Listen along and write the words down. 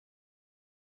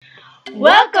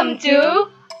Welcome to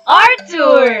our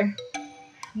tour!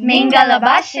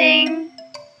 Mingalabashing!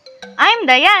 I'm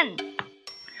Dayan.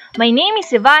 My name is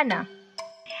Ivana.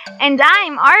 And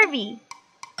I'm Arvi.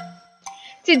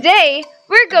 Today,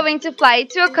 we're going to fly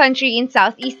to a country in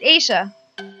Southeast Asia.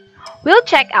 We'll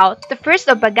check out the first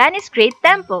of Bagani's great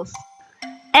temples.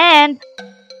 And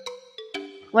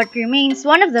what remains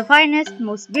one of the finest,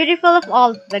 most beautiful of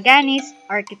all Bagani's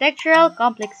architectural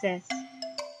complexes.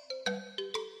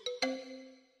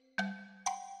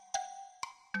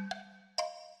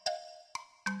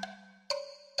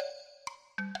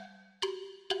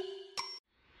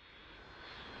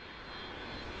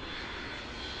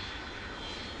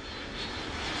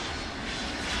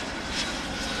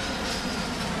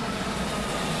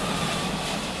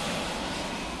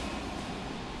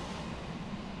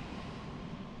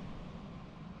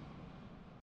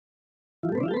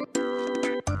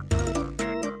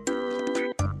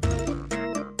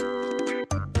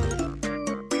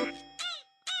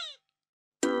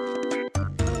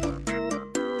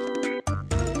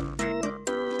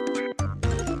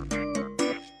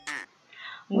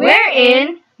 We're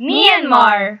in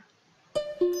Myanmar.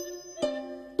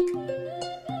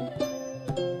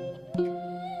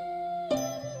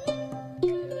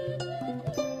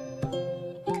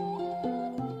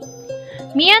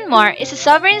 Myanmar is a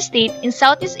sovereign state in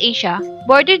Southeast Asia,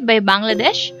 bordered by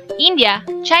Bangladesh, India,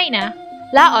 China,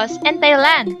 Laos, and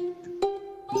Thailand.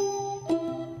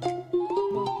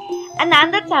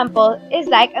 Ananda Temple is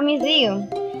like a museum.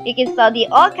 You can study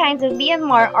all kinds of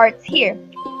Myanmar arts here.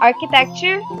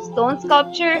 Architecture, stone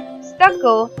sculpture,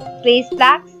 stucco, glazed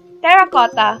blacks,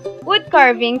 terracotta, wood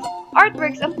carvings,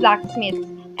 artworks of blacksmiths,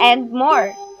 and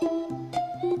more.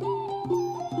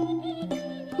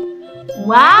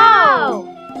 Wow!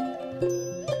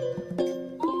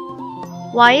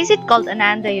 Why is it called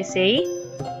Ananda, you say?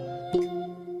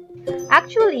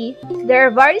 Actually, there are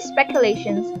various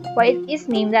speculations why it is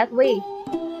named that way.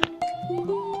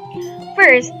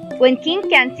 First, when King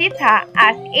Kansitha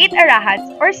asked 8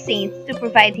 arahats or saints to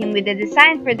provide him with a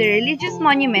design for the religious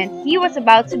monument he was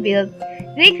about to build,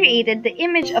 they created the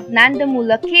image of Nanda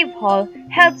Mula cave hall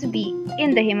held to be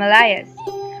in the Himalayas.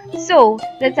 So,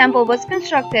 the temple was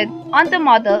constructed on the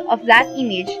model of that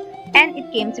image and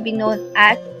it came to be known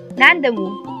as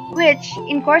Nandamu, which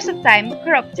in course of time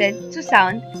corrupted to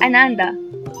sound Ananda.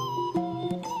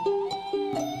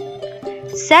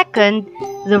 Second,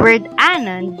 the word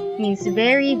Anand means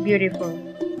very beautiful.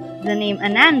 The name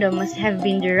Ananda must have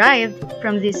been derived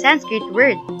from this Sanskrit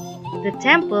word. The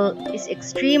temple is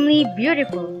extremely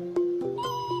beautiful.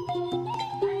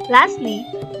 Lastly,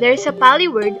 there is a Pali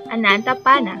word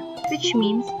Anantapana, which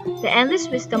means the endless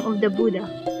wisdom of the Buddha.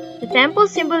 The temple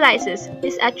symbolizes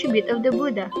this attribute of the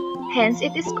Buddha, hence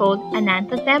it is called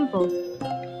Ananta Temple.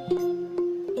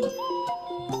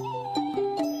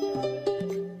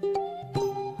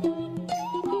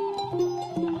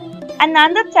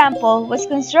 Ananda Temple was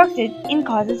constructed in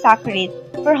Kazan Sakarate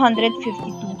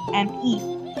 452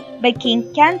 ME by King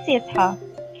Kansitha.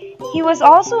 He was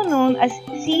also known as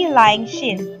Sea Lying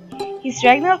Shin. His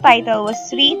regnal title was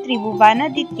Sri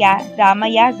Tribhuvanaditya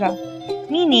Ramayaza,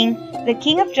 meaning the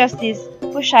King of Justice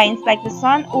who shines like the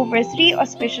sun over 3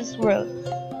 auspicious worlds.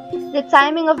 The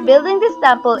timing of building this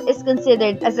temple is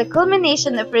considered as a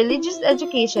culmination of religious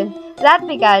education that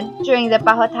began during the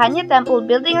Pahotanya temple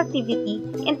building activity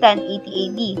in 1080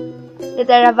 AD. The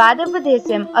Theravada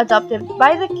Buddhism adopted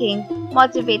by the king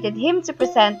motivated him to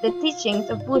present the teachings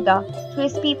of Buddha to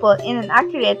his people in an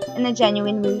accurate and a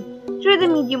genuine way through the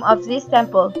medium of this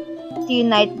temple, to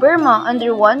unite Burma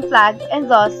under one flag and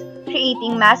thus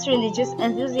creating mass religious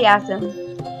enthusiasm.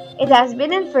 It has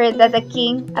been inferred that the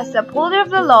king, as the upholder of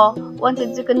the law,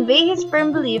 wanted to convey his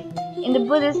firm belief in the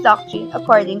Buddhist doctrine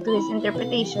according to his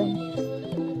interpretation.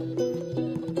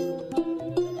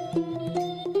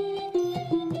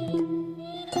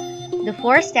 The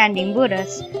 4 standing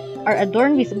Buddhas are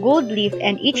adorned with gold leaf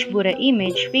and each Buddha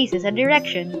image faces a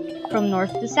direction from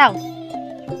north to south,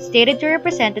 stated to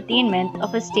represent attainment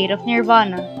of a state of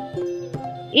nirvana.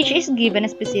 Each is given a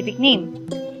specific name: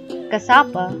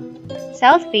 Kasapa,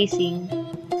 south-facing;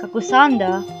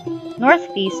 Kakusanda,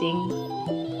 north-facing;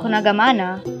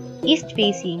 Konagamana,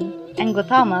 east-facing; and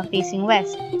Gautama facing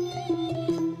west.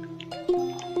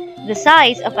 The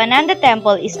size of Ananda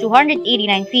Temple is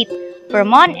 289 feet from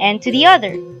one end to the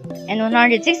other, and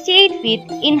 168 feet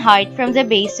in height from the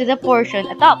base to the portion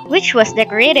atop, which was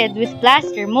decorated with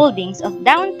plaster moldings of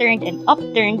downturned and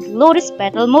upturned lotus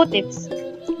petal motifs.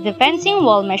 The fencing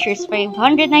wall measures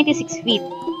 596 feet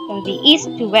from the east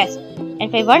to west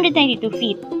and 592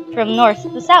 feet from north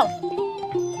to south.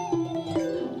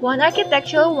 One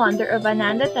architectural wonder of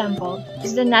Ananda Temple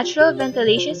is the natural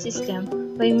ventilation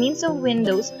system by means of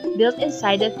windows built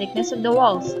inside the thickness of the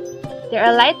walls. There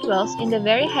are light wells in the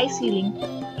very high ceiling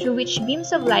through which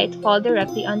beams of light fall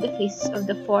directly on the faces of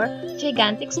the four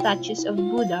gigantic statues of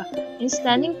Buddha in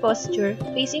standing posture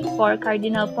facing four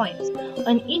cardinal points.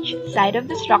 On each side of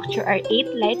the structure are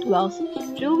 8 light wells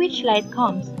through which light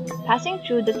comes, passing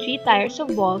through the 3 tiers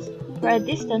of walls for a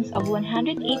distance of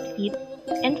 108 feet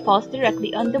and falls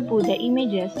directly on the Buddha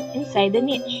images inside the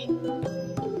niche.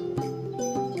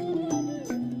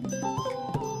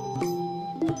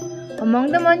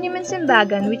 Among the monuments in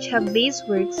Bagan which have base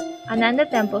works, Ananda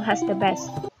Temple has the best.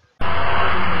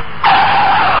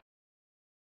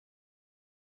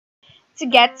 To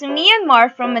get to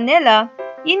Myanmar from Manila,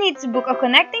 you need to book a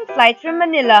connecting flight from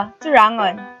Manila to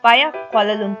Rangon via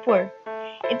Kuala Lumpur.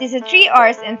 It is a 3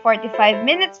 hours and 45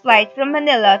 minutes flight from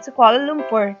Manila to Kuala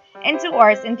Lumpur and 2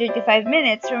 hours and 35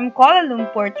 minutes from Kuala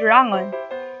Lumpur to Rangon.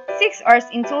 6 hours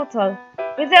in total,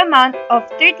 with the amount of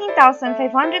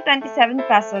 13,527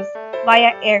 pesos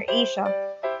via Air Asia.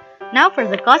 Now for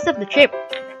the cost of the trip.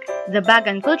 The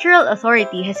Bagan Cultural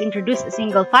Authority has introduced a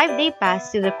single 5-day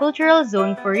pass to the cultural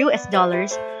zone for US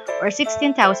dollars or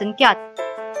 16,000 kyat.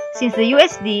 Since the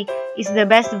USD is the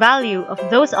best value of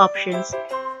those options,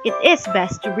 it is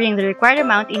best to bring the required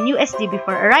amount in USD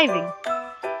before arriving.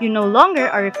 You no longer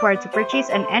are required to purchase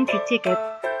an entry ticket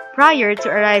prior to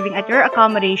arriving at your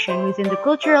accommodation within the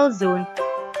cultural zone.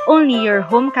 Only your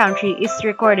home country is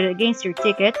recorded against your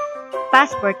ticket.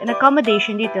 Passport and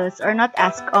accommodation details are not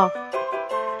asked of.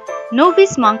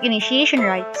 Novice monk initiation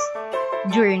rites.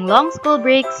 During long school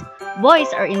breaks,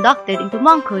 boys are inducted into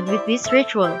monkhood with this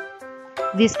ritual.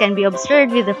 This can be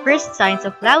observed with the first signs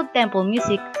of loud temple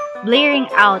music blaring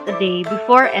out a day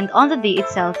before and on the day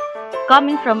itself,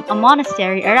 coming from a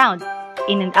monastery around,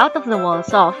 in and out of the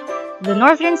walls of, the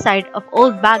northern side of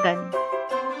Old Bagan.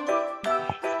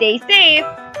 Stay safe!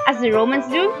 As the Romans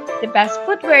do, the best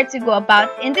footwear to go about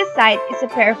in this site is a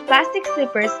pair of plastic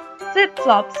slippers,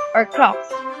 flip-flops, or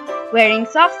Crocs. Wearing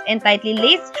socks and tightly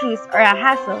laced shoes are a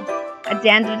hassle. At the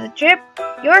end of the trip,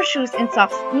 your shoes and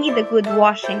socks need a good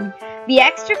washing. Be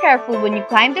extra careful when you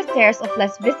climb the stairs of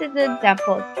less visited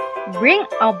temples. Bring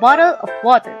a bottle of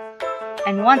water,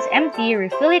 and once empty,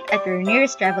 refill it at your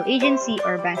nearest travel agency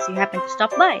or banks you happen to stop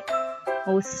by.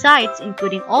 Most sites,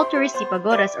 including all touristy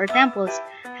pagodas or temples,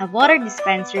 have water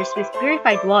dispensers with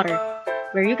purified water,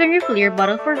 where you can refill your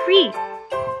bottle for free.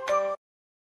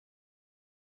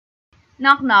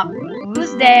 Knock knock.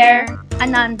 Who's there?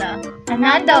 Ananda.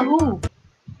 Ananda who?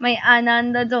 My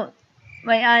Ananda don't.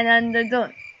 My Ananda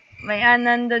don't. My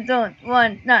Ananda don't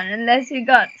want none unless you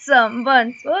got some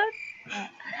buns. What?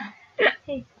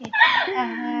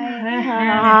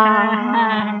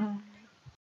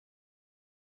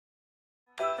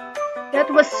 That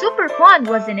was super fun,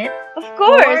 wasn't it? Of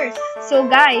course! So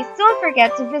guys, don't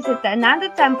forget to visit the Ananda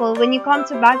Temple when you come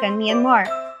to Bagan, Myanmar.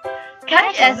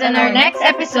 Catch us on our next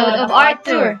episode of Art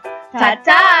Tour.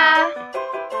 Ta-ta!